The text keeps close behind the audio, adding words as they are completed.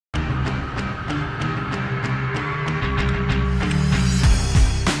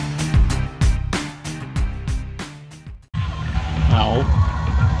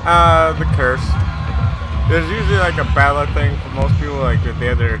The curse. There's usually like a bad luck thing for most people, like if they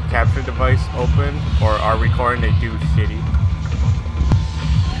have their capture device open or are recording, they do shitty.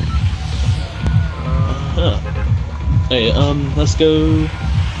 Hey, let's go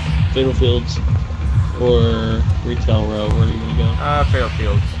Fatal Fields or Retail Row. Where are you gonna go? Fatal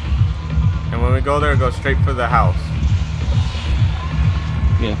Fields. And when we go there, go straight for the house.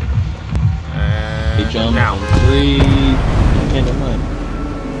 Yeah. And hey, jump now. On 3. Okay, never mind.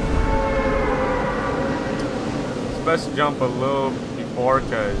 It's best to jump a little before,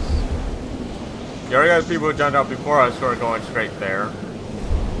 because you already got people who jumped out before us who are going straight there.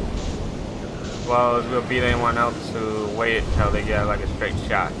 As well as we'll beat anyone else who wait until they get like a straight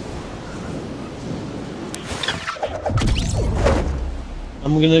shot.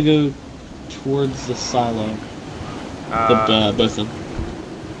 I'm gonna go towards the silo. Both of them.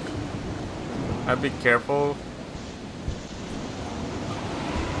 I'd be careful.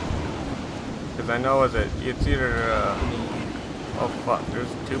 Because I know it's either, oh fuck, there's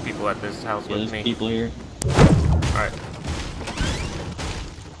 2 people at this house with there's me. People here. Alright.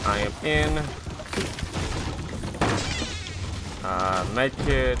 I am in.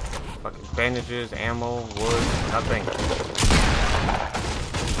 Medkit, fucking bandages, ammo, wood, nothing.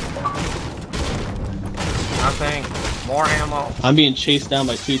 Nothing. More ammo. I'm being chased down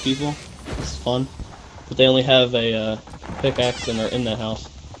by 2 people. This is fun. But they only have a pickaxe and are in the house.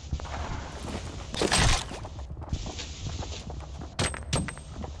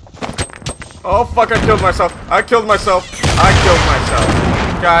 Oh fuck, I killed myself. I killed myself. I killed myself.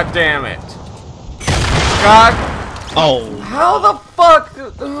 God damn it. God. Oh. How the fuck?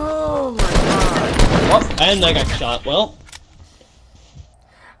 Oh my god. Well, and I got shot. Well.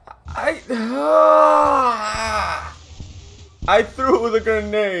 I threw the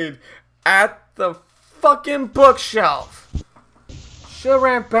grenade at the fucking bookshelf. Should've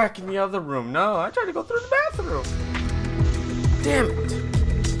ran back in the other room. No, I tried to go through the bathroom. Damn it.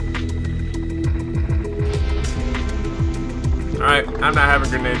 Alright, I'm not having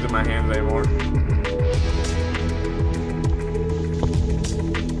grenades in my hands anymore.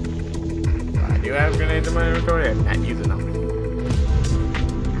 I do have grenades in my inventory, I'm not using them.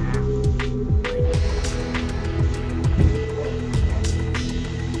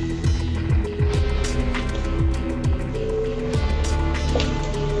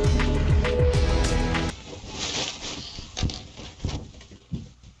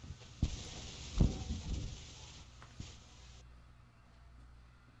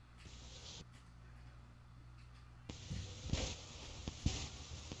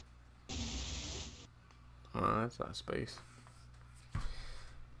 Oh, that's not space.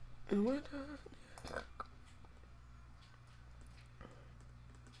 And what?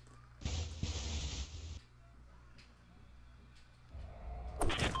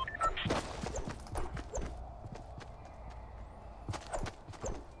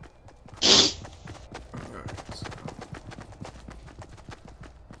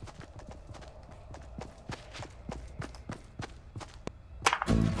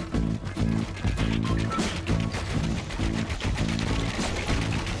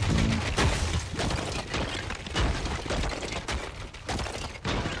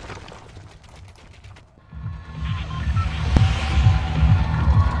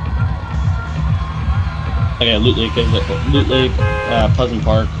 Okay, Loot Lake, Pleasant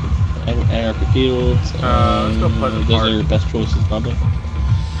Park, Anarchy Fields. Let's go Pleasant those Park. are your best choices, probably.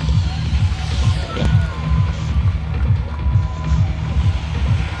 Okay.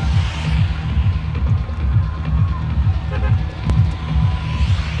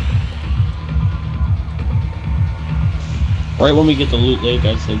 Right when we get to Loot Lake,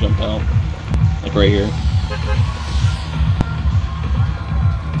 I'd say jump out, like right here.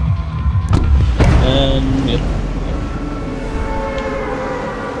 And yep.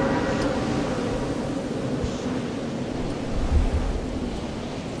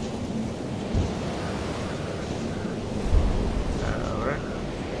 Alright.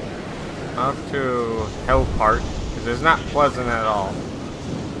 Off to Hell Park, because it's not pleasant at all.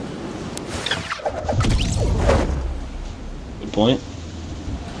 Good point.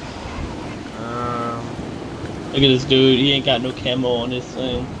 Look at this dude, he ain't got no camo on his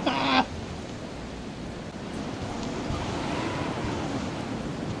thing. Ah!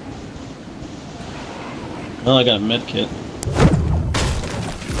 Well, I got a med kit.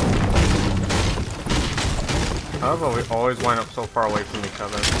 How about we always wind up so far away from each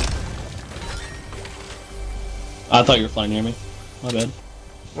other? I thought you were flying near me. My bad.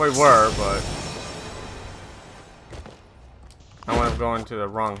 We were, but I wound up going to the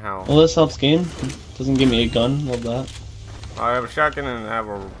wrong house. Well, this helps game. Doesn't give me a gun. Love that. I have a shotgun and I have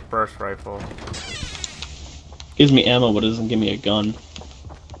a burst rifle. Gives me ammo, but it doesn't give me a gun.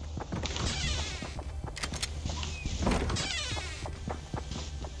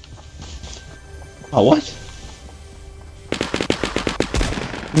 Oh, what? I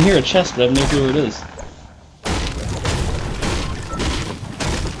can hear a chest, but I have no clue where it is.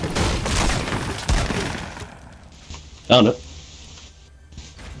 Found it.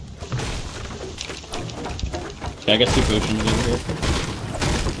 Okay, I got 2 potions over here.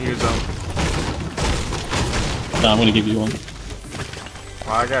 Use them. No, I'm gonna give you one.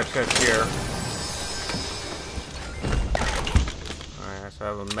 Well, I got a chest here. Alright, so I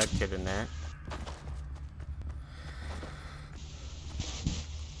have a med kit in that.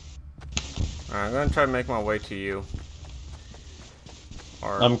 Alright, I'm gonna try to make my way to you.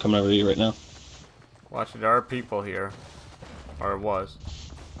 Or I'm coming over to you right now. watch it, there are people here. Or it was.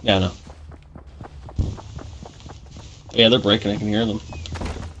 Yeah, I know. Yeah, they're breaking, I can hear them.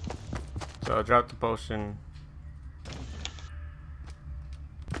 So I dropped the potion.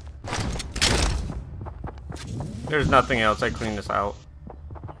 There's nothing else, I cleaned this out.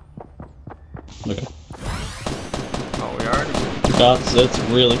 Okay. Oh, we already... That's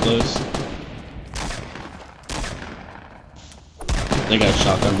really close. They got a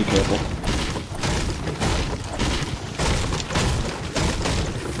shotgun, be careful.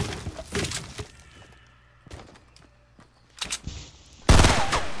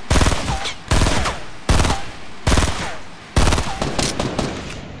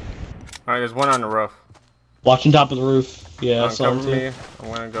 Alright, there's one on the roof. Watching top of the roof. Yeah, I saw him Cover too. me.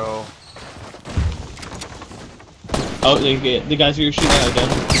 I'm gonna go... Oh, the guys who you're shooting at again.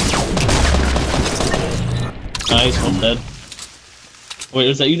 Nice, one dead. Wait,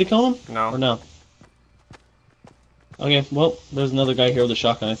 is that you to kill him? No. Or no? Okay, well, there's another guy here with a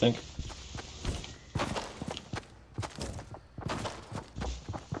shotgun, I think.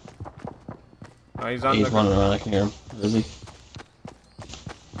 Oh, he's on He's the... running around, I can hear him. Where is he?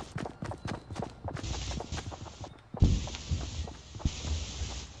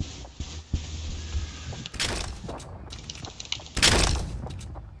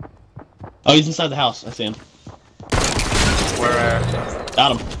 Oh, he's inside the house. I see him. Where at?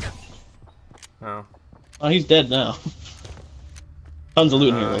 Got him. Oh. Oh, he's dead now. Tons of loot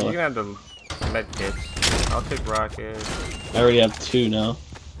in here. You Really. can have the med kits. I'll take rockets. I already have 2 now.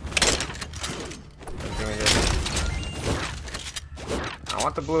 Give me this. I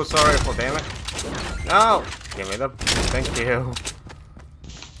want the blue assault rifle, damn it. No! Give me the... Thank you.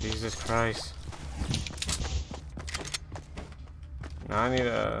 Jesus Christ. Now I need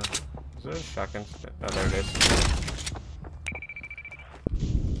a... Is there a shotgun? Oh, there it is.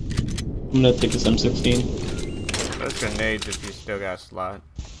 I'm gonna take this M16. There's grenades if you still got a slot.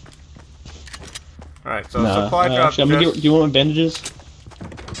 Alright, so Nah, supply drop actually, I'm gonna get, do you want my bandages?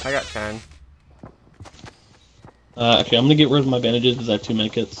 I got 10. Actually, I'm gonna get rid of my bandages because I have 2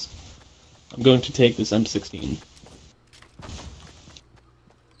 medkits. I'm going to take this M16.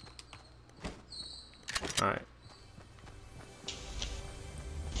 Alright.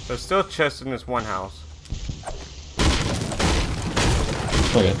 There's still chests in this one house.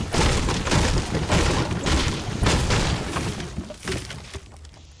 Okay.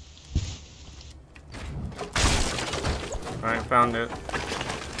 Alright, found it.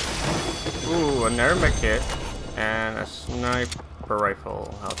 Ooh, another med kit. And a sniper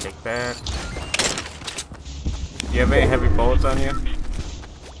rifle. I'll take that. Do you have any heavy bullets on you?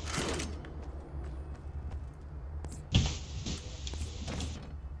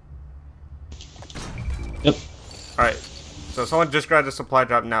 Yep. Alright. So someone just grabbed a supply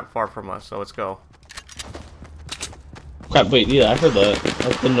drop not far from us, so let's go. Crap, wait, yeah, I heard that.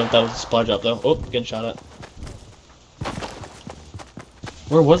 I didn't know if that was a supply drop though. Oh, getting shot at.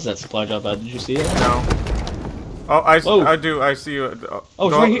 Where was that supply drop at? Did you see it? No. Oh, I Whoa. do. I see you. Oh, it's go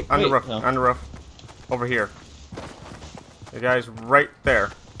right here. on the Wait, roof. no. On the roof. Over here. The guy's right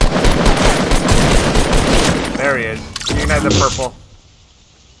there. There he is. You can have the purple.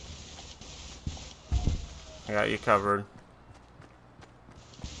 I got you covered.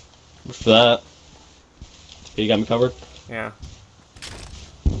 For that. Okay, you got me covered? Yeah.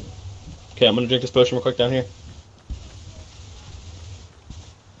 Okay, I'm gonna drink this potion real quick down here.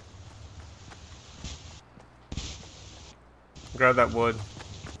 Grab that wood.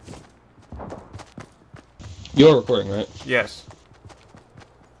 You're recording, right? Yes.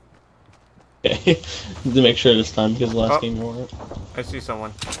 Okay. To make sure this time, because the last Oh. game you weren't. I see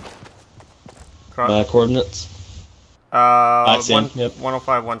someone. Coordinates. I see him, yep.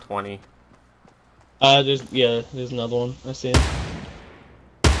 105, 120. There's another one. I see him.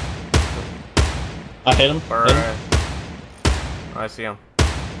 I hit him. Or, Hit him. I see them.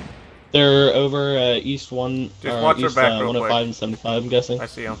 They're over east one. Just watch east, their back real 105 quick. and 75. I'm guessing. I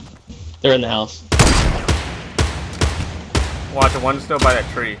see them. They're in the house. Watch it. One's still by that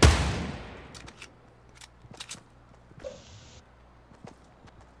tree.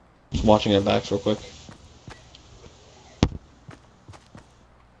 Just watching their backs real quick.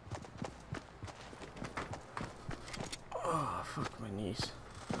 Oh, fuck my knees.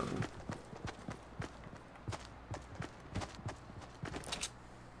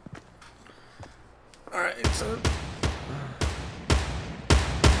 Alright, so...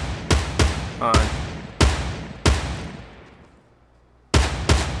 On.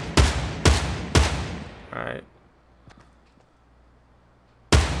 Alright.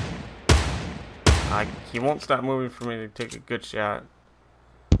 He won't stop moving for me to take a good shot.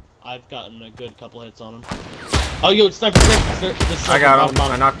 I've gotten a good couple hits on him. Oh, yo, it's sniper! I got him.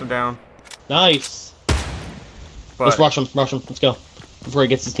 I knocked him down. Nice. But let's rush him. Rush him. Let's go. Before he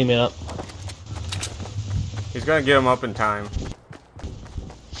gets his teammate up. He's gonna get him up in time.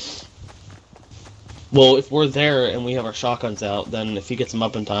 Well, if we're there and we have our shotguns out, then if he gets him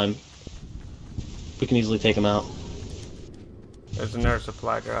up in time, we can easily take him out. There's another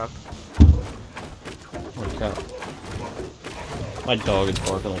supply drop. Holy crap. My dog is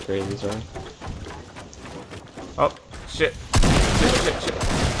barking like crazy, sorry. Oh, shit. Shit.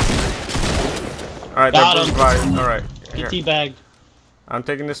 Alright, Got they're him. blue. Alright. Get teabagged. I'm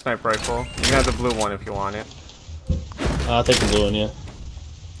taking this sniper rifle. You can have the blue one if you want it. I'll take the blue one, yeah.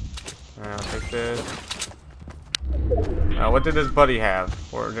 Alright, I'll take this. What did his buddy have?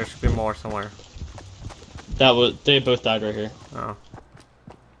 Or there should be more somewhere. They both died right here. Oh.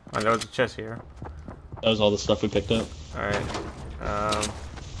 Oh, there was a chest here. That was all the stuff we picked up. Alright.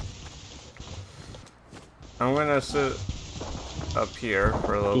 I'm gonna sit up here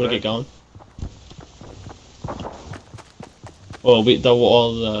for a little You wanna bit. get going? Well, the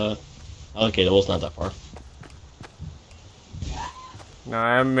wall, okay, the wall's not that far. No,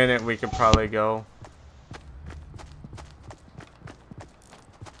 in a minute we could probably go.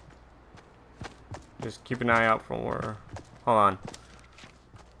 Just keep an eye out for where. Hold on.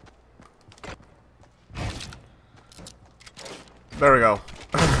 There we go.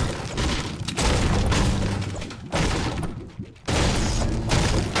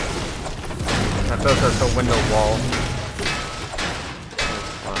 I thought that's a window wall.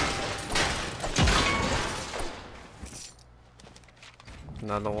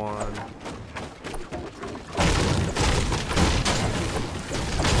 Another one.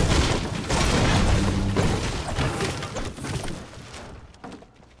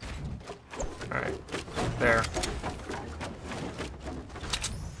 Alright. There.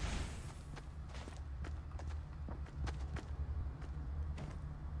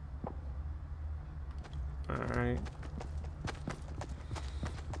 Alright.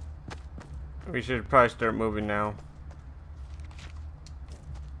 We should probably start moving now.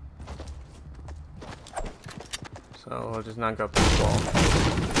 So we'll just knock up this wall.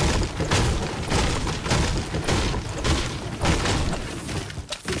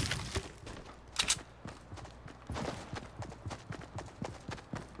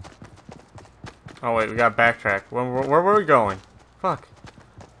 Oh wait, we got backtrack. Where were we going? Fuck.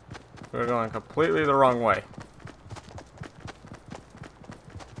 We were going completely the wrong way.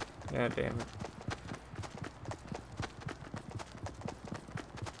 Yeah, damn it.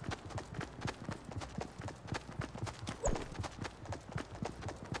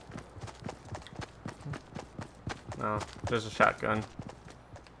 No, there's a shotgun.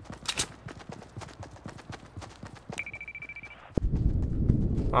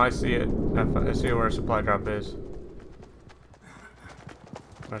 Oh, I see it. I see where a supply drop is.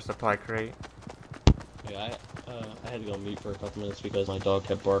 Or a supply crate. Yeah, I had to go mute for a couple minutes because my dog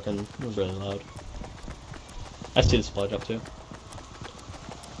kept barking. It was really loud. I see the supply drop too.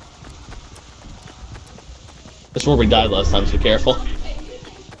 That's where we died last time, so be careful.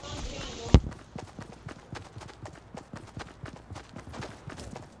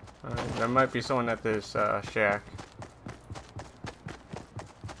 There might be someone at this shack.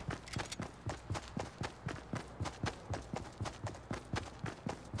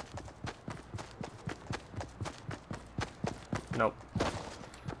 Nope.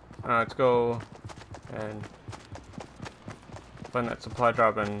 Let's go and find that supply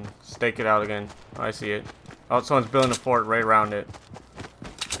drop and stake it out again. Oh, I see it. Oh, someone's building a fort right around it.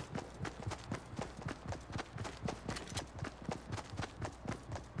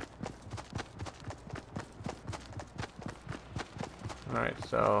 Alright,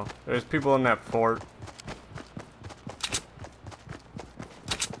 so there's people in that fort.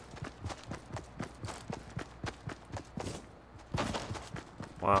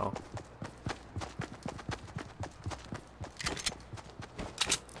 Wow.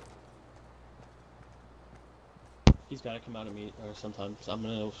 He's gotta come out of me or sometime, because I'm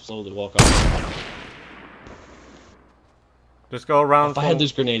gonna slowly walk off. Just go around. If I had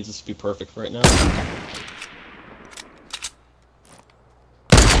those grenades, this would be perfect right now.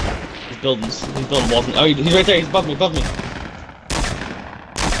 He's building walls. Oh, he's right there. He's above me.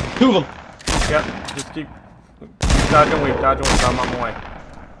 Two of them. Yep. Just keep dodging weak. I'm on my way.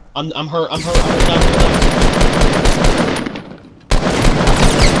 I'm hurt. I'm down.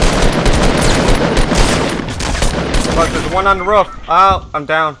 Fuck, there's one on the roof. Oh, I'm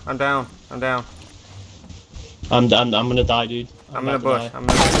down. I'm gonna die, dude. I'm in a bush.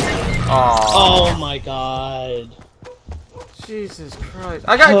 Oh my god. Jesus Christ.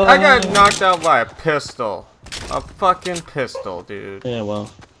 I got knocked out by a pistol. A fucking pistol, dude. Yeah, well.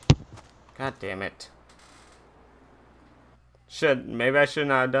 God damn it. Maybe I should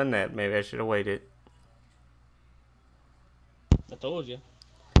not have done that. Maybe I should have waited. I told you.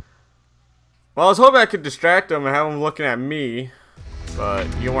 Well, I was hoping I could distract them and have them looking at me, but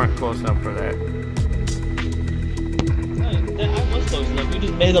you weren't close enough for that. I was close enough. You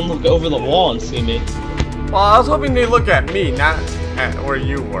just made them look over the wall and see me. Well, I was hoping they'd look at me, not at where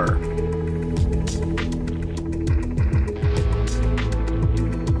you were.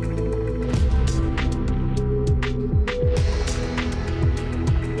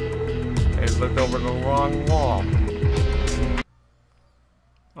 They looked over the wrong wall.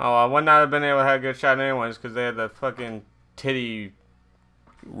 Oh, I would not have been able to have a good shot anyways, because they had the fucking titty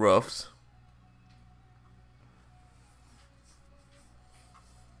roofs.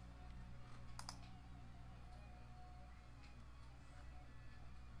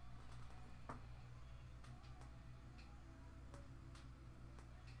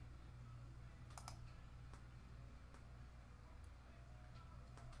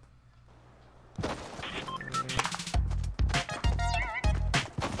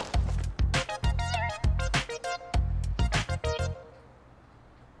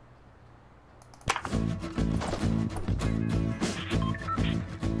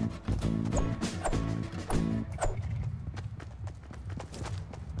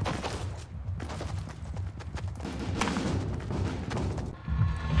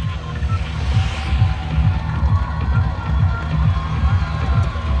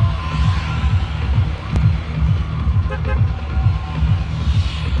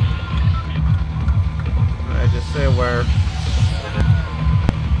 Where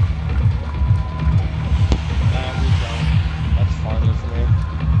that's farther from here.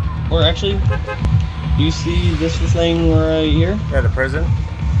 Or actually, do you see this thing right here? Yeah, the prison.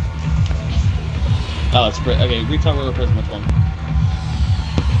 Oh, it's okay. Retail River Prison. Which one?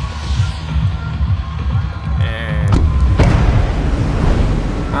 And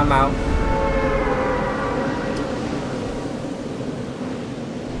I'm out.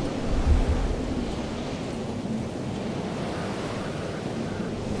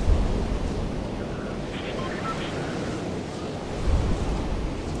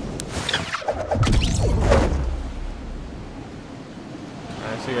 I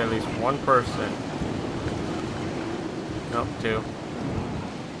see at least one person. Nope, two.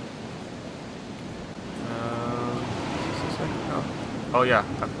 Oh yeah,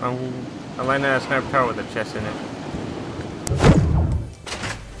 I landed at a sniper tower with a chest in it.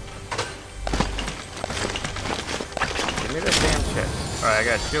 Give me that damn chest. Alright, I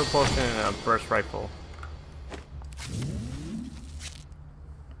got a shield potion and a burst rifle.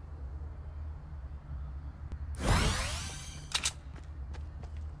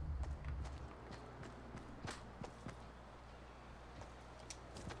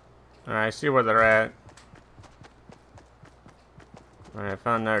 Alright, I see where they're at. Alright, I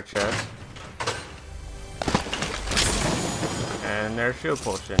found their chest. And their shield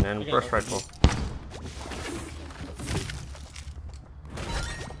potion and burst rifle.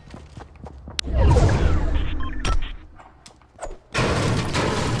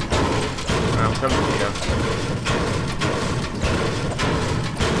 I'm coming to you.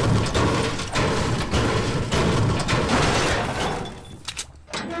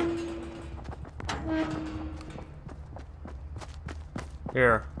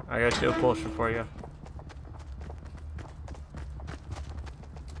 Here, I got a shield potion for you.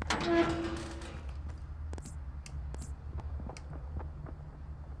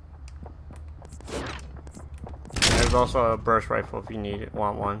 There's also a burst rifle if you need it,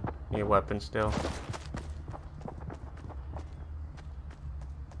 want one. Need a weapon still.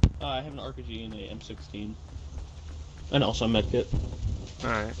 I have an RPG and a M16. And also a medkit.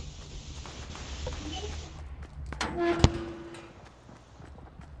 Alright.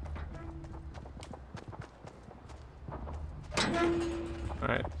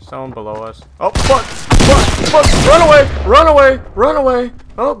 Alright, someone below us. Oh, fuck! Fuck! Fuck! Run away! Run away! Run away!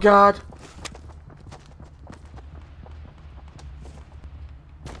 Oh, God.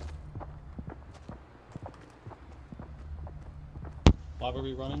 Why were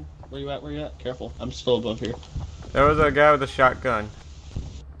we running? Where you at? Where you at? Careful. I'm still above here. There was a guy with a shotgun.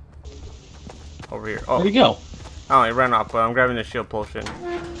 Over here. Oh. Where'd he go? Oh, he ran off, but I'm grabbing the shield potion.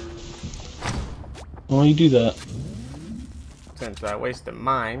 Why you do that? Since I wasted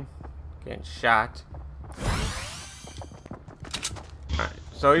mine. Getting shot. Alright,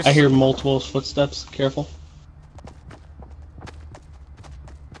 so he's... I hear multiple footsteps. Careful.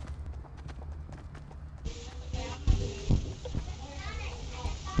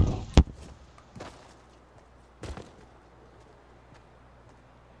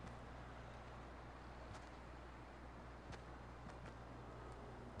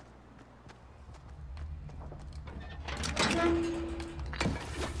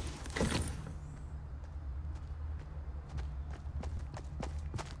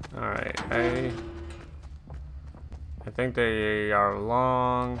 Alright, I think they are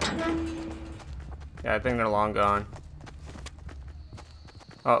long. Yeah, I think they're long gone.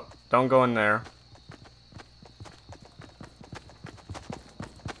 Oh, don't go in there.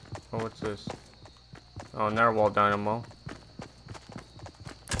 Oh, what's this? Oh, narwhal dynamo.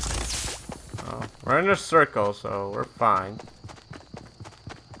 Oh, we're in a circle, so we're fine.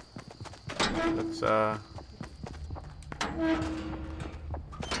 Let's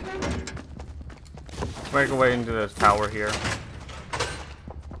make our way into this tower here.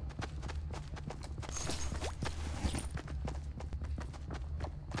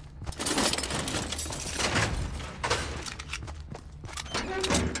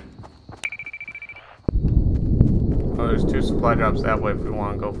 Oh, there's 2 supply drops that way if we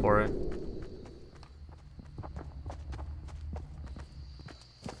want to go for it.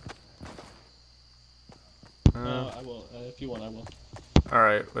 I will. If you want, I will.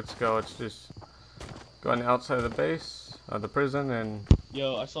 Alright, let's go. Let's just go on the outside of the base, of the prison, and...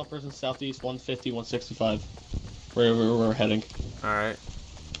 Yo, I saw person southeast 150, 165. Wherever we're heading. Alright.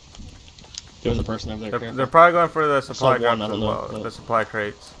 There was a person over there. They're probably going for the supply drops I as don't well, know. the supply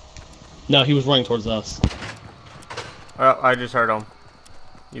crates. No, he was running towards us. Oh, I just heard him.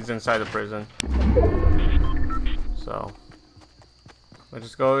 He's inside the prison. So, let's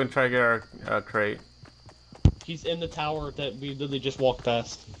just go and try to get our crate. He's in the tower that we literally just walked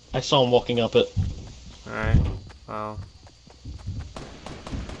past. I saw him walking up it. Alright, well.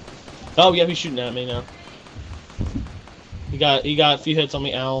 Oh yeah, he's shooting at me now. He got a few hits on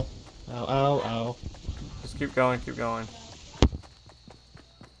me. Ow. Ow, ow, ow. Just keep going, keep going.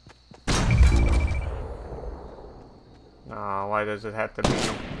 Oh, why does it have to be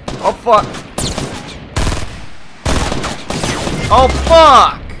him? Oh, fuck! Oh,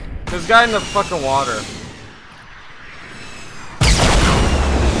 fuck! This guy in the fucking water.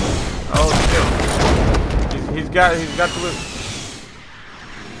 Oh, shit. He's got the loot.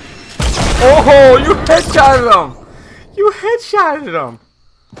 Oh, you headshotted him! You headshotted him!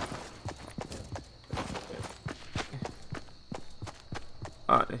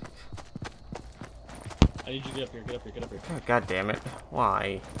 I need you to get up here, get up here, get up here. Oh, God damn it.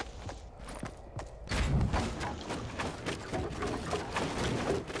 Why?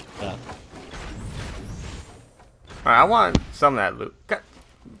 Yeah. Alright, I want some of that loot. God,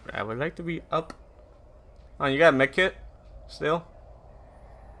 I would like to be up. Oh, you got a mech kit? Still?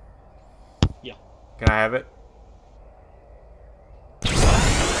 Yeah. Can I have it?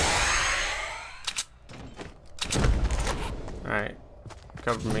 Alright.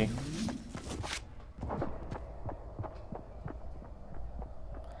 Cover me.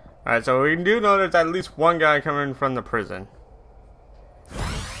 Alright, so we do know there's at least one guy coming from the prison.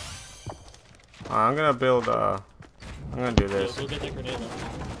 I'm gonna build I'm gonna do this. Go get that grenade now.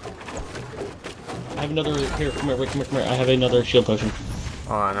 I have another here, come here, come here. I have another shield potion.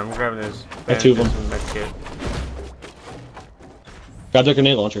 Hold on, I'm grabbing this. I have 2 of them. Mech kit. Grab the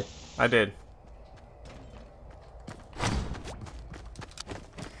grenade launcher. I did.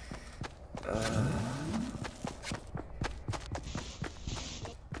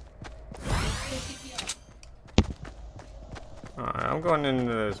 Alright, I'm going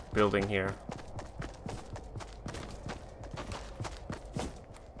into this building here.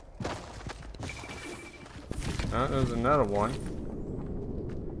 Oh, there's another one.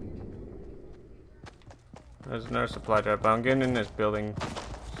 There's another supply drop, but I'm getting in this building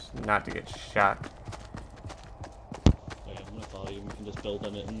not to get shot. Okay, I'm gonna follow you. We can just build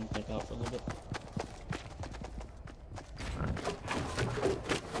in it and camp out for a little bit.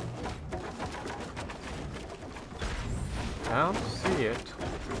 I don't see it.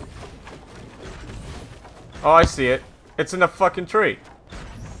 Oh, I see it. It's in the fucking tree.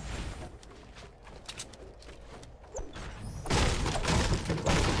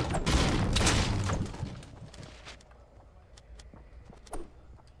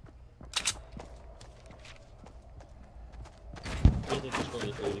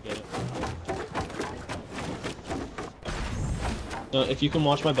 No, if you can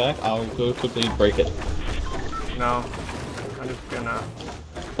watch my back, I'll go quickly break it. No, I'm just gonna...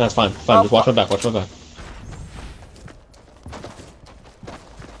 That's fine, fine, Oh, just watch my back, watch my back.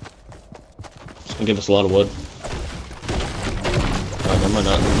 It's gonna give us a lot of wood. Oh, never mind,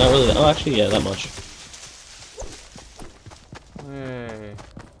 not really, oh actually, yeah, that much. Hey.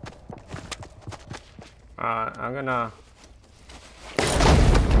 I'm gonna...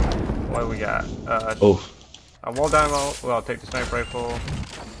 What do we got? Oh. A wall dynamo. Well, I'll take the sniper rifle.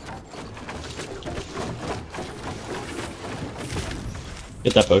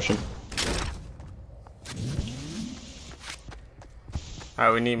 Get that potion.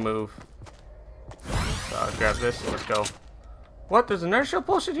 Alright, we need move. So I'll grab this and let's go. What? There's an airship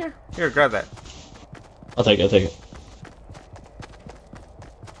potion here? Here, grab that. I'll take it, I'll take it.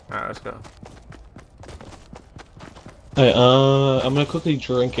 Alright, let's go. Alright, I'm gonna quickly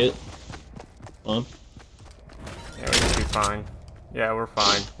drink it. On. Yeah, we should be fine. Yeah, we're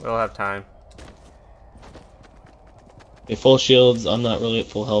fine. We'll have time. Okay, full shields. I'm not really at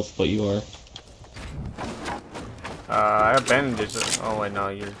full health, but you are. I have bandages. Oh wait, no,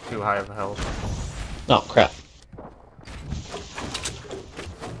 you're too high of a health. Oh, crap.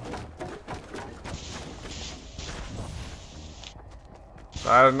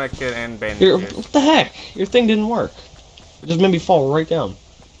 So I have medkit and Here, bandages. what the heck? Your thing didn't work. It just made me fall right down.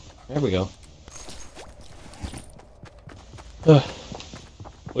 There we go.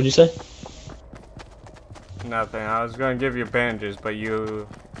 What'd you say? Nothing. I was going to give you bandages, but your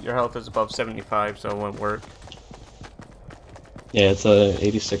health is above 75, so it won't work. Yeah, it's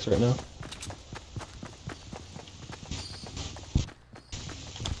 86 right now.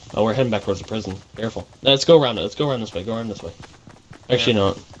 Oh, we're heading back towards the prison. Careful. No, let's go around it. Let's go around this way. Go around this way. Actually,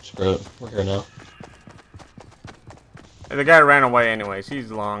 no. Screw it. We're here now. The guy ran away anyways.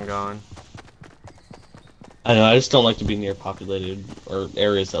 He's long gone. I know. I just don't like to be near populated or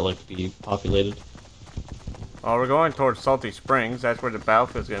areas that like to be populated. Well, we're going towards Salty Springs. That's where the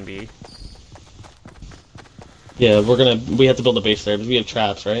battlefield's going to be. Yeah, we have to build a base there because we have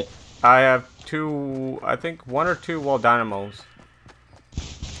traps, right? I have I think 1 or 2 wall dynamos.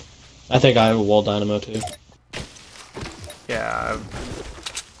 I think I have a wall dynamo too. Yeah, I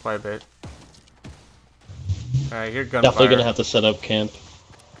have quite a bit. Alright, here gunfire. Definitely gonna have to set up camp.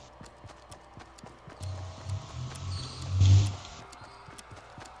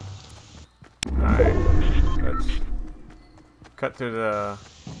 Alright, let's cut through the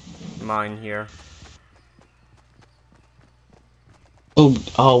mine here.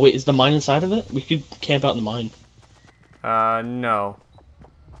 Oh wait, is the mine inside of it? We could camp out in the mine. No.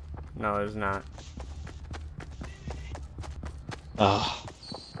 No, it's not. Ah.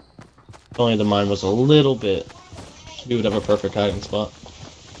 If only the mine was a little bit. We would have a perfect hiding spot.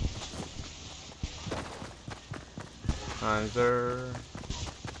 Is there...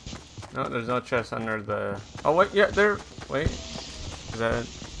 No, there's no chest under the... Oh, wait, yeah, there... Wait. Is that...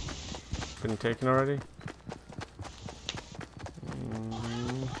 been taken already?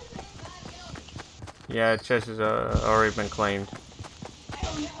 Yeah, chest has already been claimed.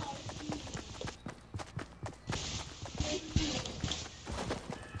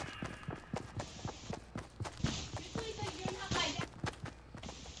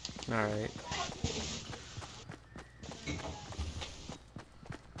 Alright.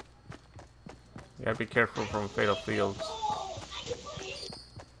 You gotta be careful from fatal fields.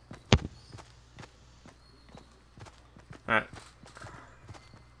 Alright.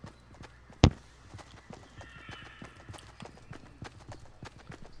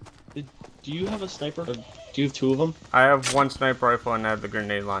 Do you have a sniper? Or do you have 2 of them? I have 1 sniper rifle and I have the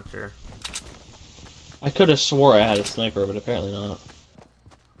grenade launcher. I could have swore I had a sniper, but apparently not.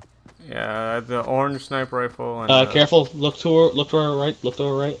 Yeah, I have the orange sniper rifle and careful, look to our right.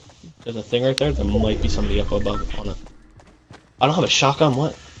 There's a thing right there, there might be somebody up above on it. I don't have a shotgun,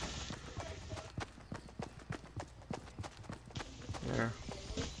 what? There.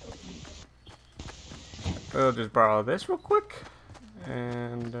 We'll just borrow this real quick.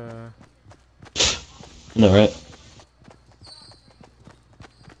 And, No, right?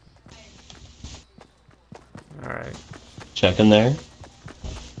 Alright. Check in there.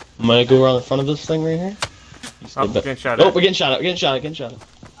 I'm gonna go around the front of this thing right here. Oh, we're getting shot Oh, at. we're getting shot at, I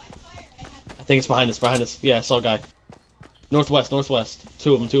think it's behind us, Yeah, I saw a guy. Northwest, northwest.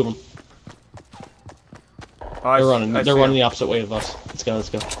 Two of them, two of them. Oh, They're running. They're running the opposite way of us. Let's go, let's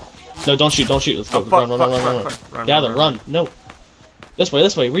go. No, don't shoot, don't shoot. Let's go. Run. Gather, run. No. This way,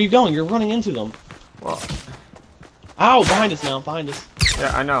 this way. Where are you going? You're running into them. Well. Ow! Behind us now, behind us.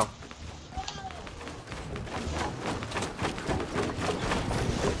 Yeah, I know.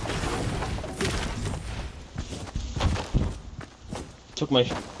 He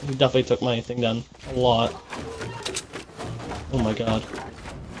definitely took my thing down a lot. Oh my god.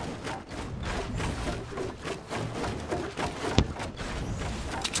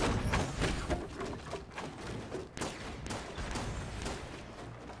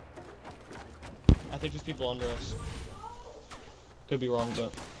 I think there's people under us. Could be wrong,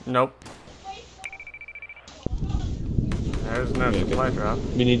 but... Nope. There's no supply drop.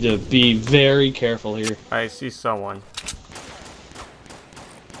 We need to be very careful here. I see someone.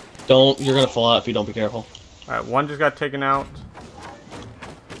 You're gonna fall out if you don't be careful. Alright, one just got taken out.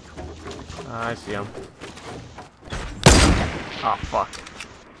 I see him. Oh, fuck.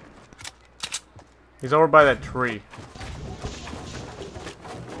 He's over by that tree.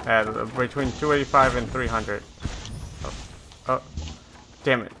 Between 285 and 300. Oh,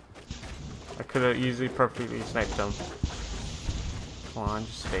 damn it. I could have easily perfectly sniped him. Come on,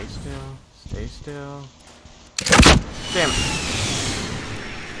 just stay still. Stay still. Damn it.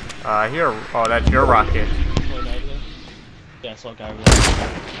 Here. Oh, that's your rocket. Yeah, I saw a guy over there.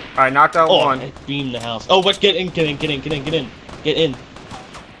 Alright, knocked out one. I beamed the house. Oh, but get in, get in, get in, get in, get in. Get in.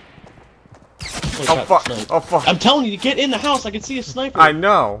 Oh, fuck. Oh, fuck. I'm telling you, get in the house. I can see a sniper. I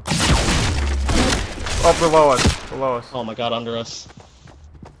know. Oh, below us. Below us. Oh my god, under us.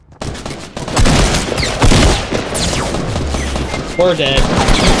 We're dead.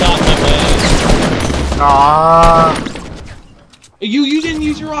 You got my way. Ah. You didn't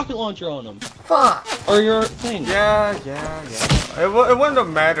use your rocket launcher on them. Fuck. Or your thing. Yeah. It wouldn't have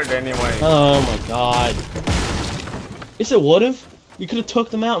mattered anyway. Oh my god. Yes, it would have. We could have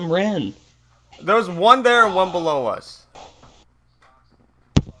took them out and ran. There was one there and one below us.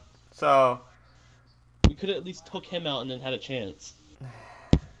 So. We could have at least took him out and then had a chance.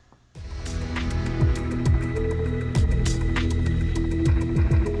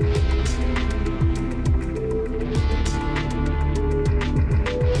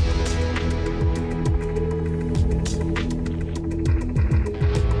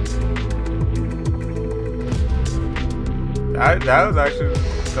 That was actually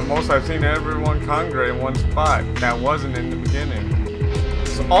the most I've seen everyone congregate in one spot. That wasn't in the beginning.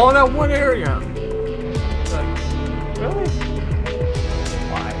 It's all in that one area. Like, really?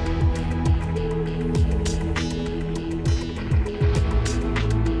 Why?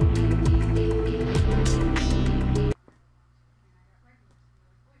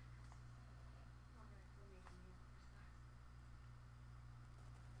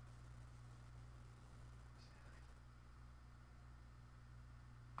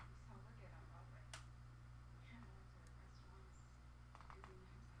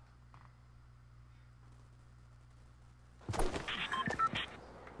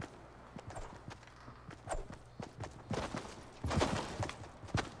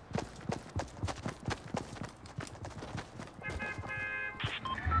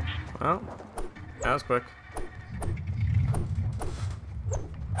 Well, that was quick.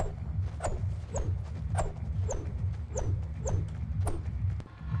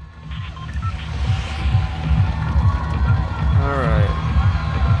 Alright.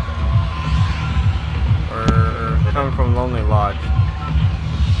 We're coming from Lonely Lodge.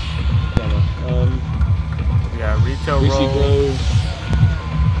 Yeah, Retail Greasy Road. Grove.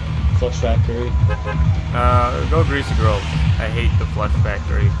 Flush Factory. Go Greasy Grove. I hate the Flush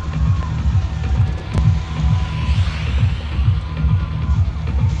Factory.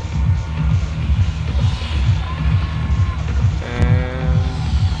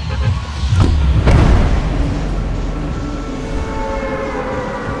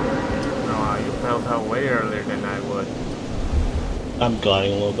 Way earlier than I would. I'm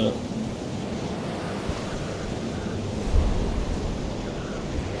gliding a little bit.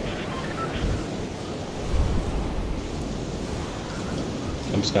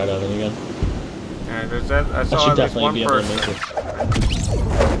 I'm skydiving again. And there's that. I I saw should at least definitely one be able to person.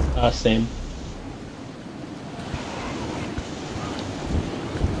 make it. Same.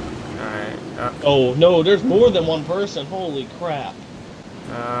 Alright. Oh no, there's more than one person. Holy crap.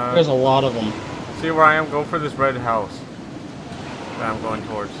 There's a lot of them. See where I am? Go for this red house that I'm going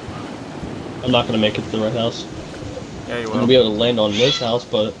towards. I'm not gonna make it to the red house. Yeah, you will. I'm gonna be able to land on this house,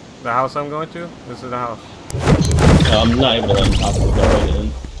 but The house I'm going to? This is the house. I'm not able to land on top of the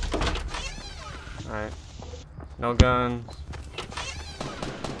building. Alright. No guns.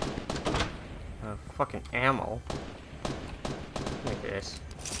 fucking ammo. Like this.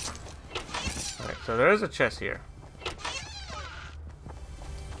 Alright, so there is a chest here.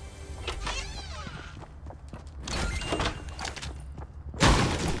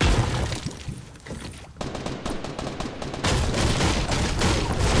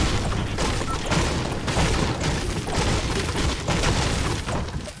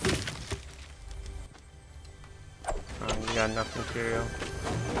 You got enough material.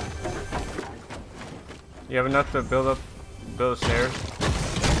 You have enough to build stairs?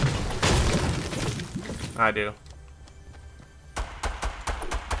 I do.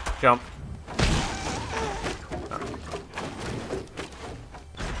 Jump. Oh.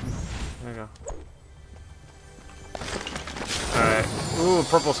 There you go. Alright. Ooh,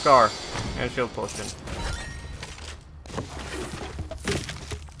 purple scar. And shield potion.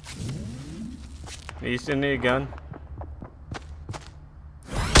 You still need a gun?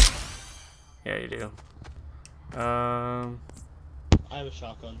 Yeah, you do. I have a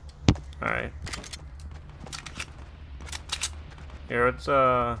shotgun. Alright. Here, let's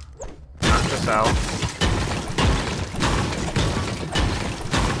knock this out.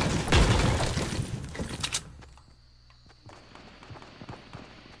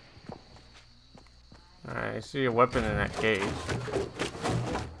 Alright, I see a weapon in that cage.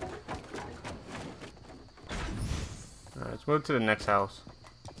 Alright, let's move to the next house.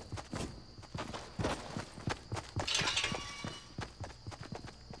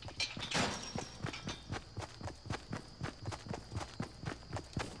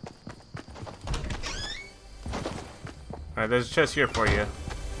 Alright, there's a chest here for you.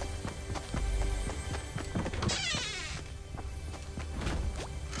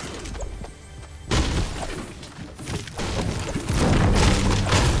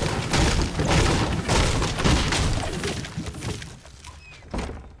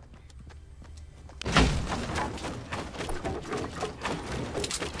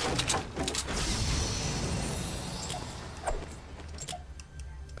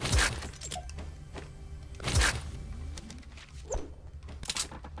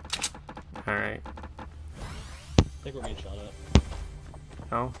 Alright. I think we're being shot at.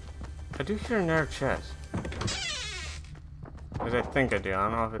 No? I do hear another chest. Because I think I do. I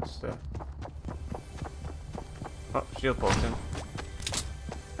don't know if it's the... Oh, shield potion.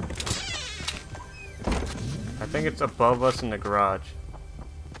 I think it's above us in the garage.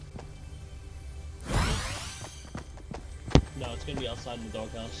 No, it's gonna be outside in the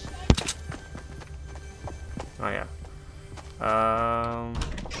doghouse. Oh yeah.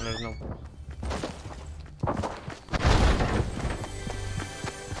 There's no...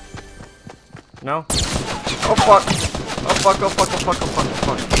 No? Oh fuck! Oh fuck, oh fuck, oh fuck, oh fuck, oh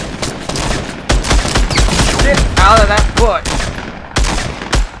fuck. Get out of that bush!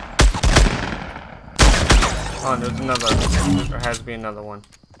 Oh, there's another. There has to be another one.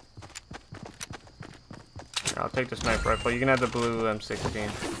 Here, I'll take the sniper rifle. You can have the blue M16.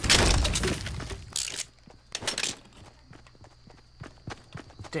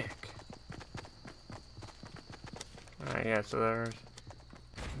 Dick. Alright, yeah, so there's...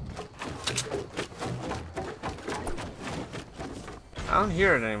 I don't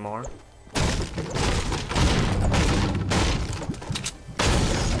hear it anymore.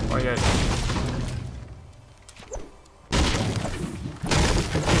 Oh yeah.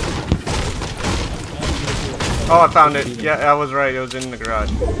 Oh, I found it. Yeah, I was right. It was in the garage.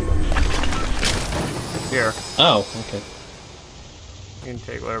 Here. Oh, okay. You can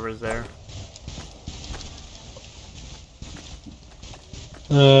take whatever's there.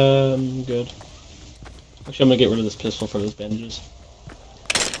 Good. Actually, I'm gonna get rid of this pistol for those bandages.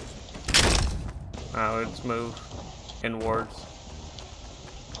 Let's move inwards.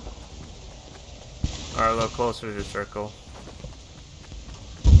 Or a little closer to the circle.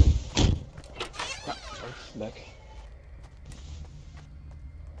 Back.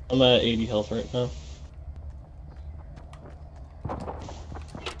 I'm at 80 health right now.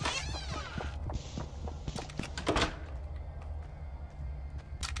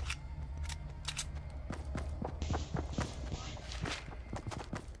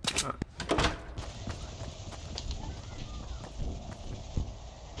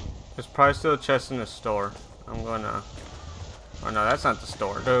 There's probably still a chest in the store. I'm gonna... Oh no, that's not the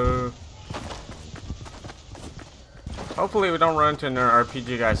store. Duh. Hopefully we don't run into another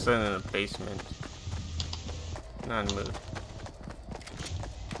RPG guy sitting in the basement. Not in the mood.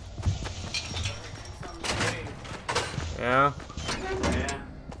 Yeah? Yeah.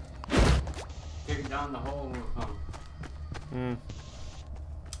 Kick down the hole and we'll come. Hmm.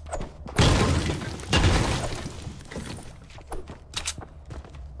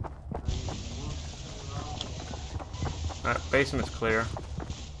 Alright, basement's clear.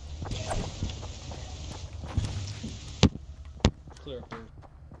 Clear.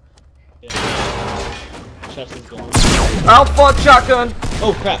 Yeah. Chest is going. Oh fuck, shotgun!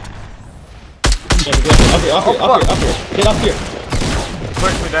 Oh crap! Up here, up here, up here. Get up here.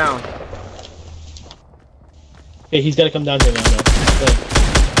 Push me down. Hey, he's gotta come down here now.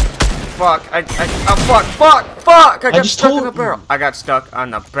 Fuck, fuck! I got stuck in the barrel. I got stuck on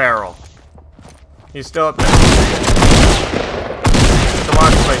the barrel. He's still up there. It's a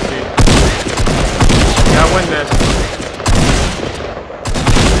launch place, dude. You gotta win this.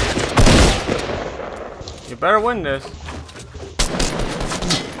 You better win this.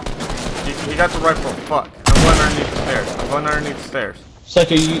 He got the rifle. Fuck. I'm going underneath the stairs.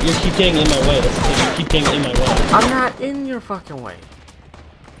 Psycho, you keep getting in my way. That's the thing. You keep getting in my way. I'm not in your fucking way.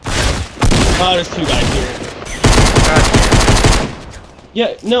 Oh, there's two guys here. God.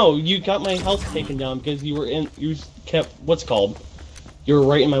 Yeah, no, you got my health taken down because you kept, what's it called? You were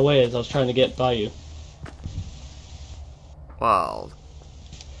right in my way as I was trying to get by you. Well,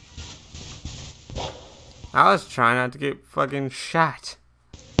 I was trying not to get fucking shot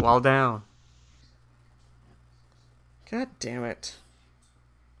while down. God damn it.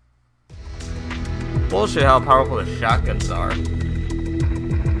 Bullshit how powerful the shotguns are.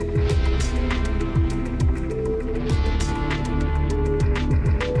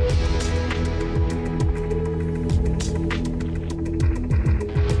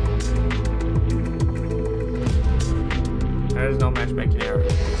 There's no matchmaking error.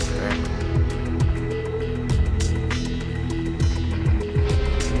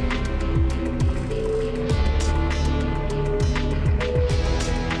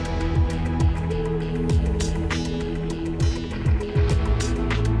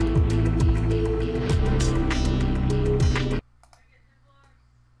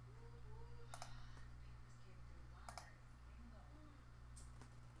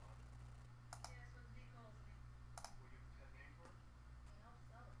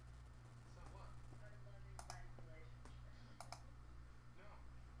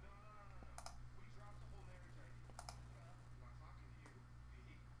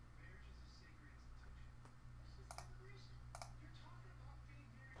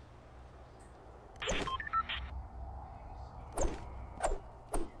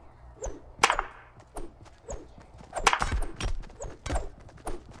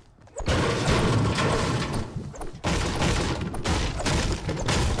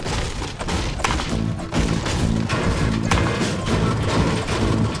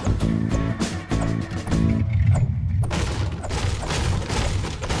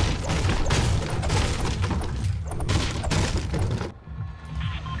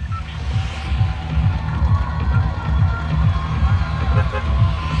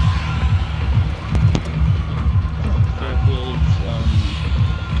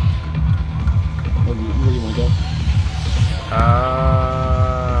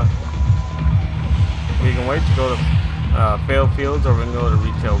 We can wait to go to failed fields, or we can go to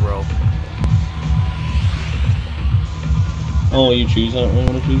retail row. Oh, you choose. I don't really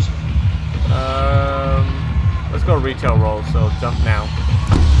want to choose. Let's go retail roll. So jump now.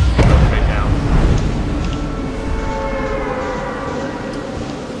 Go straight down.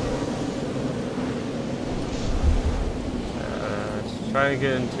 Let's try to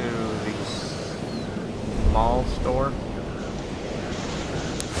get into the mall store.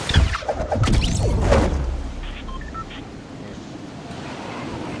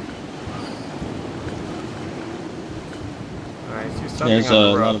 There's a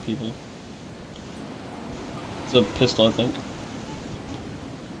lot of people. It's a pistol, I think.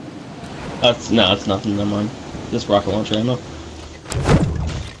 That's it's nothing. Never mind. Just rocket launcher ammo.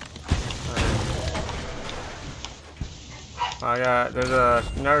 There's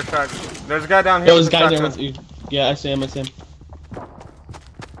another truck. There's a guy down here. There was a guy there with you. Yeah, I see him. Hold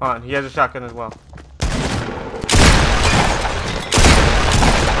on, he has a shotgun as well.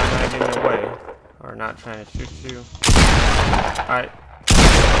 I'm not getting away, or not trying to shoot you. Alright.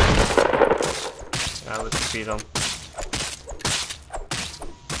 Let's defeat him.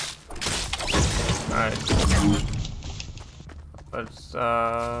 Alright. Let's,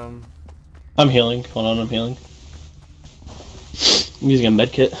 I'm healing. Hold on, I'm healing. I'm using a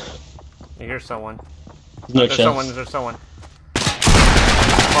med kit. Here's someone. There's There's someone.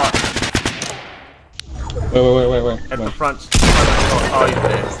 Fuck. Where? At the front. Oh, he's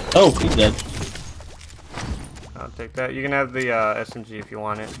dead. Oh, he's dead. I'll take that. You can have the SMG if you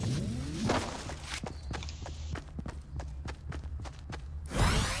want it.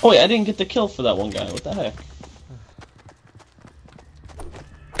 Oh wait, I didn't get the kill for that one guy. What the heck?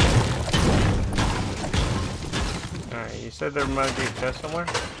 Alright, You said there might be a chest somewhere?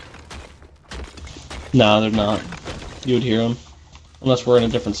 Nah, they're not. You would hear them. Unless we're in a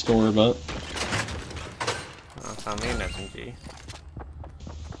different store, but... Oh, it's not me an SMG.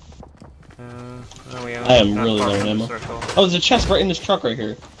 I am really low on ammo. Oh, there's a chest right in this truck right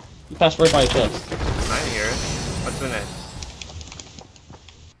here. You passed right by a chest. I hear it. What's in it?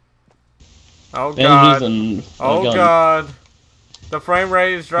 Oh Bandages god. And Oh gun. god. The frame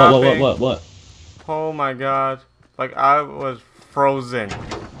rate is dropping. What? Oh my god. Like I was frozen.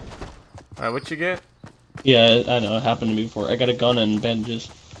 Alright, what you get? Yeah, I know. It happened to me before. I got a gun and bandages.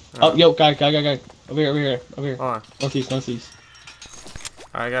 Oh, yo, guy. Over here. Hold on. Northeast.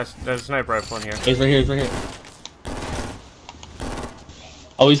 Alright guys, there's a sniper rifle in here. He's right here.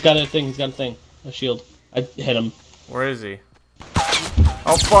 Oh, he's got a thing. A shield. I hit him. Where is he?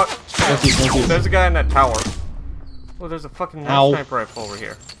 Oh fuck! Northeast. There's a guy in that tower. Oh, there's a fucking sniper rifle over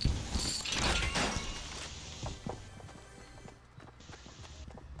here.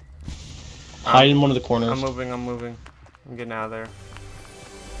 Hide in one of the corners. I'm moving. I'm getting out of there.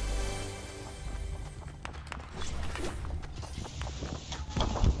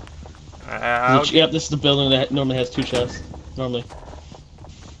 Yep, this is the building that normally has 2 chests. Normally.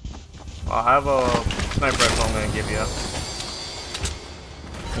 I have a sniper rifle I'm gonna give you.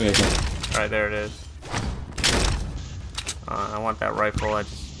 Okay. Alright, there it is. I want that rifle. I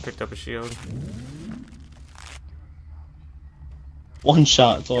just picked up a shield. 1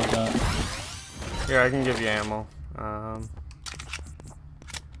 shot, that's all I got. Here, I can give you ammo.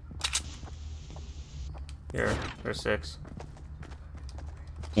 Here, there's 6.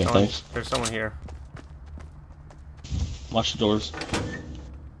 Yeah, thanks. There's someone here. Watch the doors.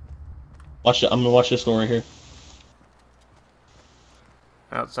 I'm gonna watch this door right here.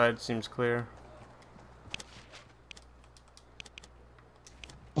 Outside seems clear.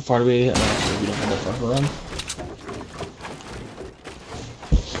 How far do we get? We don't have that far to run.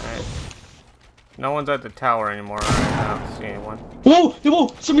 Alright. No one's at the tower anymore. I don't see anyone.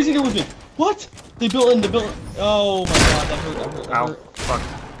 Whoa! Somebody's in here with me! What? They built in. Oh my god, that hurt. Ow, fuck.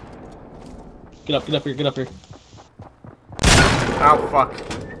 Get up here. Ow, fuck.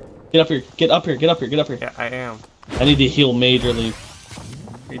 Get up here. Yeah, I am. I need to heal majorly.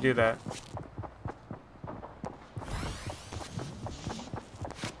 You do that.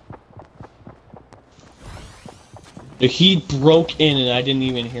 Dude, he broke in and I didn't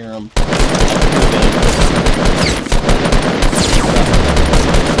even hear him.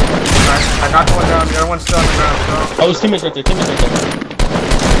 I knocked one down, the other one's still on the ground, so... Oh, his teammate's right there.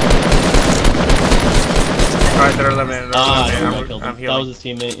 Alright, they're eliminated. I'm healing. That was his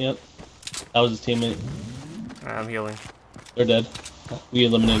teammate, yep. That was his teammate. I'm healing. They're dead. We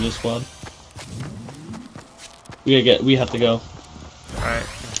eliminated his squad. We have to go. Alright.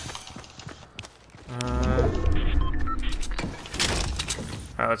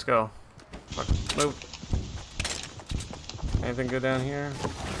 Alright, let's go. Fuck, move. Anything good down here?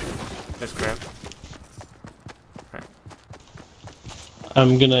 This crap. Alright.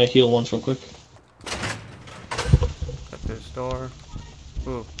 I'm gonna heal once real quick. Got this door.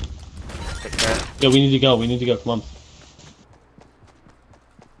 Ooh. Take that. Yeah, we need to go, come on.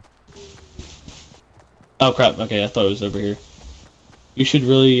 Oh crap, okay, I thought it was over here. You should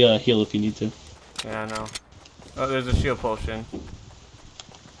really heal if you need to. Yeah, I know. Oh, there's a shield potion.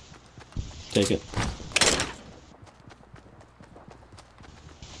 Take it.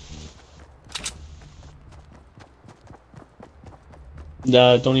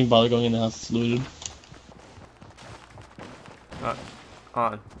 Don't even bother going in the house, it's looted.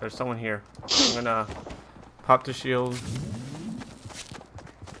 On. There's someone here. I'm gonna pop the shield.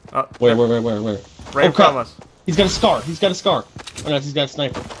 Oh, Where? Right in from us. He's got a scar. Oh no, he's got a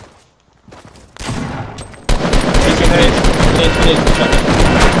sniper.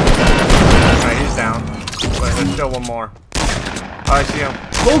 Alright, he's down. Wait, there's still one more. Oh, I see him.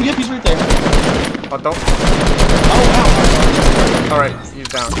 Oh, yep, he's right there. Oh, don't. Oh, wow. Alright, he's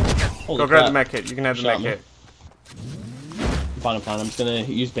down. Holy Go grab crap. the med kit. You can have the med kit. Fine. I'm just gonna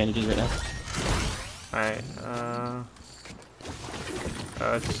use bandages right now. Alright,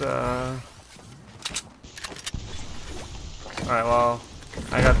 Alright, well,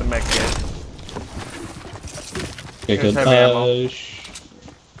 I got the med kit. Okay, Here's good. heavy ammo.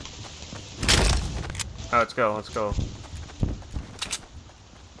 Let's go.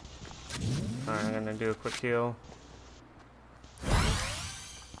 Alright, I'm gonna do a quick heal.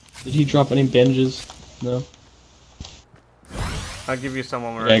 Did he drop any bandages? No. I'll give you some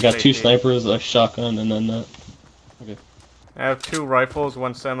when we're Yeah, I in got 2 safety. snipers, a shotgun, and then that. Okay. I have 2 rifles,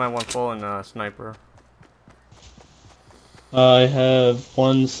 1 semi, 1 full, and a sniper. I have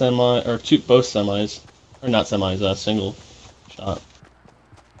 1 semi, or 2, both semis. Or not semis, single shot.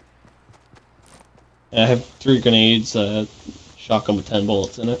 I have 3 grenades, shotgun with 10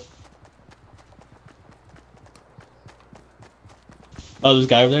 bullets in it. Oh, there's a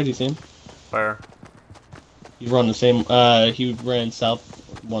guy over there, do you see him? Where? He's running the same, he ran south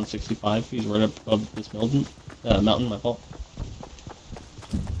 165, he's right up above this mountain, my fault.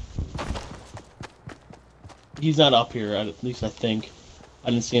 He's not up here, at least I think.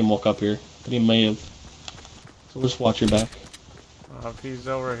 I didn't see him walk up here, but he may have. So just watch your back. If he's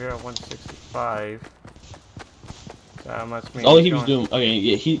over here at 165, that must mean. Oh, he was doing.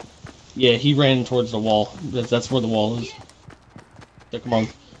 Okay, yeah, he ran towards the wall. That's where the wall is. Yeah, come on,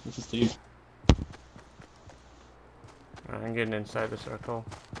 this is Steve. I'm getting inside the circle.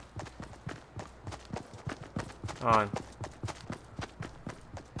 On.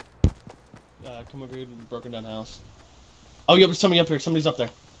 Come over here to the broken down house. Oh, yeah, there's somebody up here. Somebody's up there.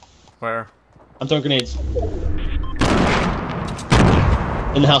 Where? I'm throwing grenades. In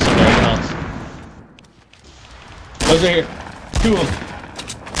the house up there, in the house. Oh, he's right here. 2 of them.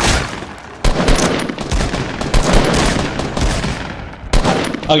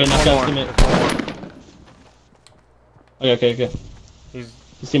 Okay, knocked out his teammate. Okay. His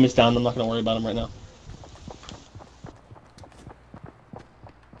teammate's down. I'm not gonna worry about him right now.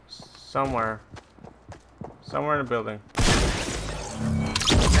 Somewhere in the building.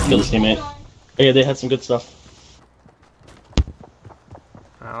 Kill his teammate. Oh, yeah, they had some good stuff.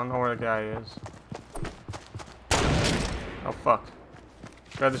 I don't know where the guy is. Oh fuck.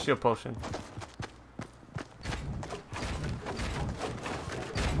 Grab the shield potion.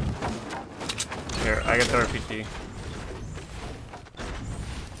 Here, I got the RPG.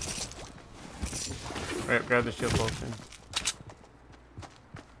 Right, grab the shield potion.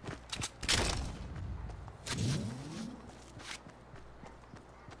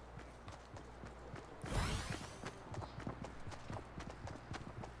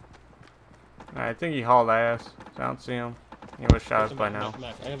 I think he hauled ass. I don't see him. He would have shot us by now.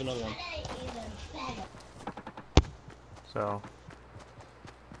 I have another one.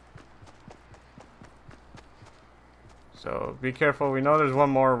 So be careful. We know there's one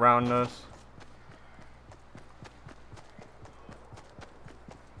more around us.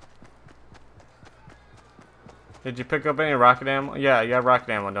 Did you pick up any rocket ammo? Yeah, you have rocket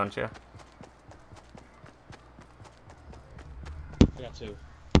ammo, don't you? I got 2.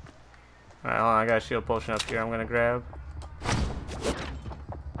 Alright, hold on, I got a shield potion up here I'm gonna grab.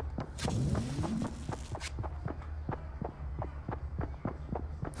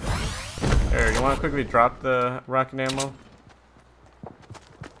 There, you wanna quickly drop the rocket ammo?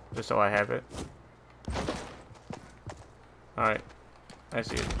 Just so I have it. Alright. I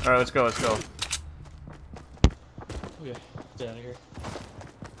see it. Alright, let's go. Okay, get out of here.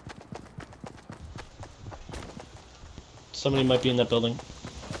 Somebody might be in that building.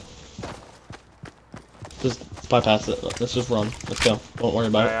 Just bypass it. Let's just run. Let's go. Don't worry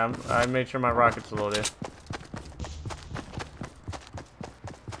about it. I made sure my rockets loaded.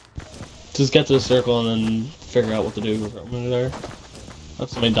 Just get to the circle and then figure out what to do over there. Oh,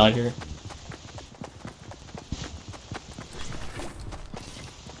 somebody died here.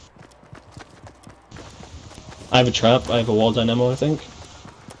 I have a trap. I have a wall dynamo, I think.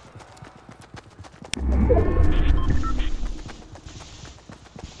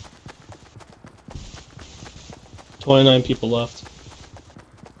 $29 people left.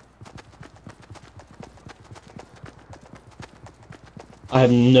 I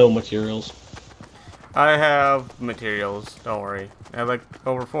have no materials. I have materials, don't worry. I have like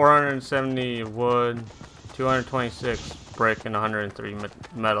over 470 wood, 226 brick, and 103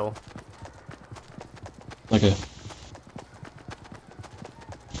 metal. Okay.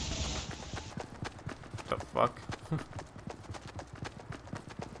 The fuck?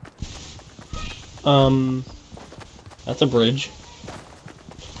 That's a bridge.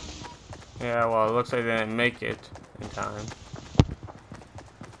 Yeah, well, it looks like they didn't make it in time.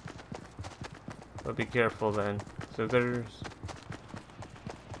 But be careful then. So there's...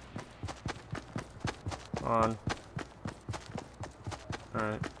 on.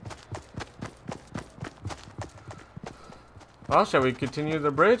 Alright. Well, shall we continue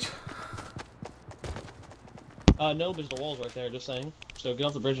the bridge? No, there's the walls right there, just saying. So get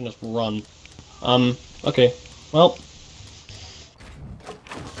off the bridge and just run. Okay. Well.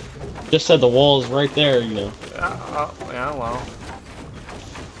 Just said the wall's right there, you know. Yeah, well.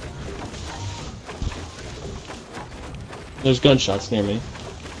 There's gunshots near me.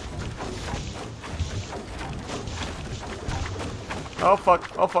 Oh fuck,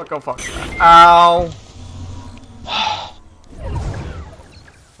 oh fuck, oh fuck. Ow!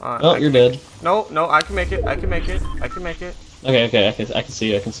 Oh, you're dead. No, no, I can make it. I can make it. I can make it. Okay, okay, I can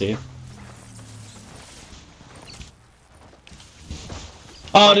see you. I can see you.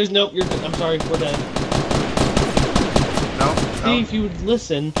 Oh, there's nope. I'm sorry. We're dead. No. See if you would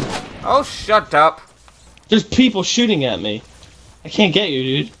listen. Oh, shut up. There's people shooting at me. I can't get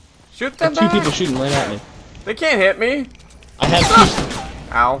you, dude. Shoot them There's two back. people shooting right at me. They can't hit me. I have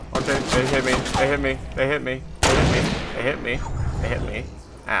two. Ow. Okay, they hit me. They hit me. They hit me. They hit me. They hit me. They hit me.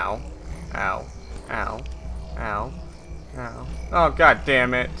 Ow. Ow. Ow. Ow. Ow. Oh, god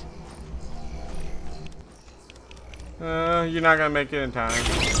damn it. You're not gonna make it in time.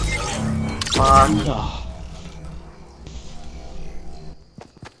 Fuck. Oh.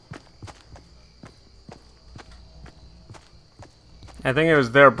 I think it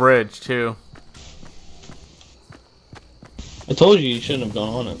was their bridge, too. I told you shouldn't have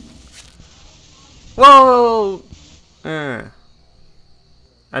gone on it. Whoa!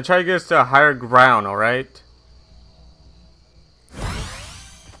 I try to get us to a higher ground, alright?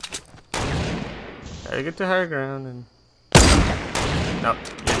 Try to get to higher ground and... Nope,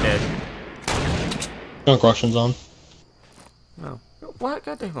 you're dead. Don't Russians on. No. What?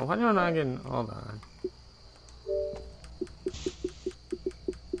 God damn it, why don't I get... Hold on.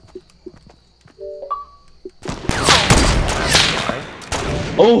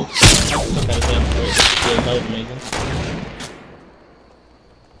 Oh! I took out a damn point. Yeah, that was amazing.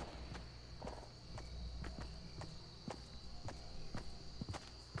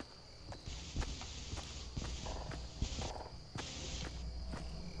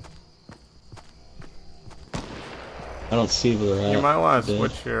 I don't see where they're at. You might want to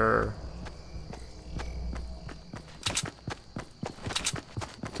switch your...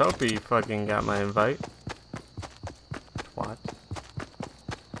 Topi fucking got my invite. What?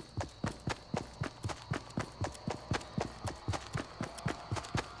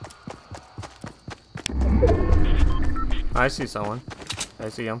 I see someone. I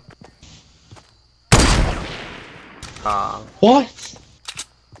see him. What?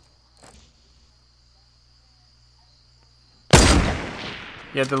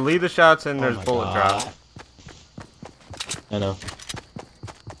 You have to lead the shots and there's my bullet God. drop. I know.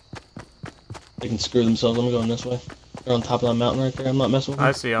 They can screw themselves. I'm going this way. They're on top of that mountain right there. I'm not messing with them.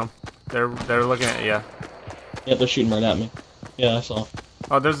 I see them. They're looking at you. Yeah, they're shooting right at me. Yeah, I saw.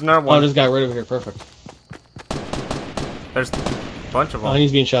 Oh, there's another Oh, one. there's a guy right over here. Perfect. There's a bunch of them. Oh,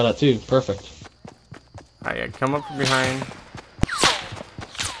 he's being shot at too. Perfect. Alright, yeah, come up from behind.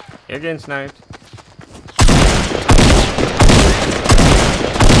 You're getting sniped.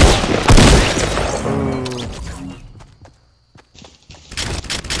 Ooh.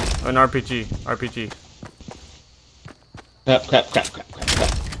 An RPG. RPG. Crap.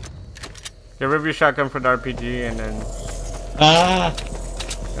 Get rid of your shotgun for the RPG and then... Ah!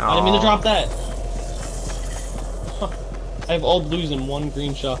 I didn't mean to Aw. drop that. I have all blues and one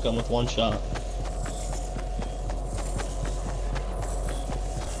green shotgun with one shot.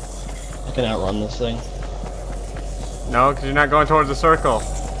 I can outrun this thing. No, because you're not going towards the circle.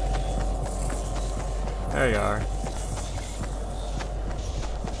 There you are.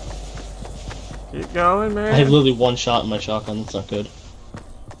 Keep going, man. I have literally one shot in my shotgun. That's not good.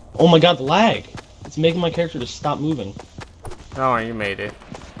 Oh my god, the lag! It's making my character just stop moving. Oh, you made it.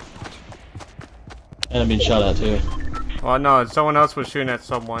 And I'm being shot at too. Well, no, someone else was shooting at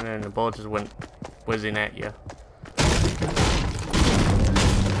someone and the bullet just went whizzing at you.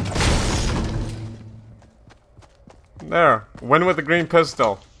 There, win with the green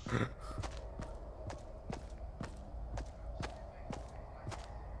pistol.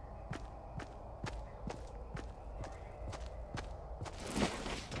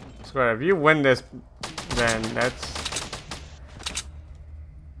 Swear, if you win this, then that's...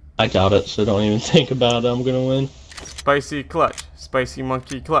 I doubt it, so don't even think about it. I'm gonna win. Spicy clutch, spicy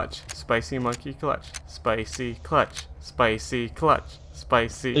monkey clutch, spicy monkey clutch, spicy clutch, spicy clutch,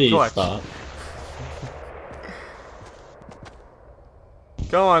 spicy Please clutch. stop.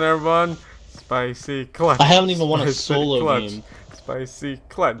 Go on, everyone. Spicy clutch. I haven't even won a Spicy solo clutch. game. Spicy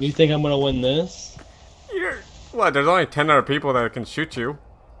clutch. You think I'm gonna win this? You're... What? There's only 10 other people that can shoot you.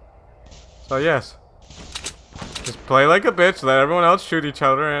 So yes. Just play like a bitch, let everyone else shoot each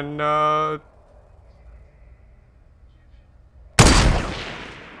other, and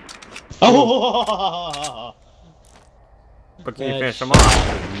Oh! but can you That finish them shot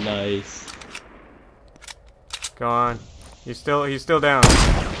off? was nice. Go on. He's still down.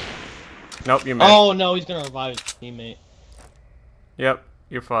 Nope, you missed. Oh no, he's gonna revive his teammate. Yep,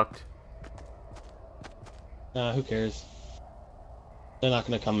 you're fucked. Who cares? They're not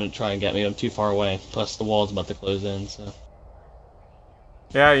gonna come and try and get me. I'm too far away. Plus the wall's about to close in, so.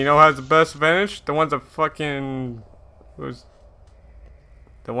 Yeah, you know who has the best advantage? The ones that fucking... Who's...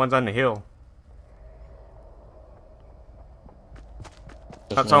 The ones on the hill.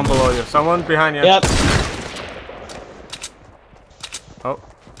 Not someone below you. Someone behind you. Yep. Oh.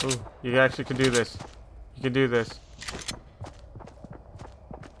 Ooh. You actually can do this. You can do this.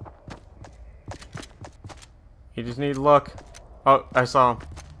 You just need luck. Oh, I saw him.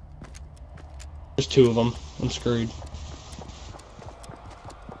 There's two of them. I'm screwed.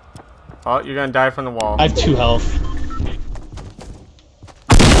 Oh, you're gonna die from the wall. I have 2 health.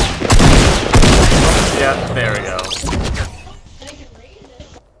 Yeah, there we go.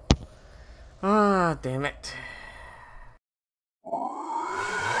 Ah, damn it.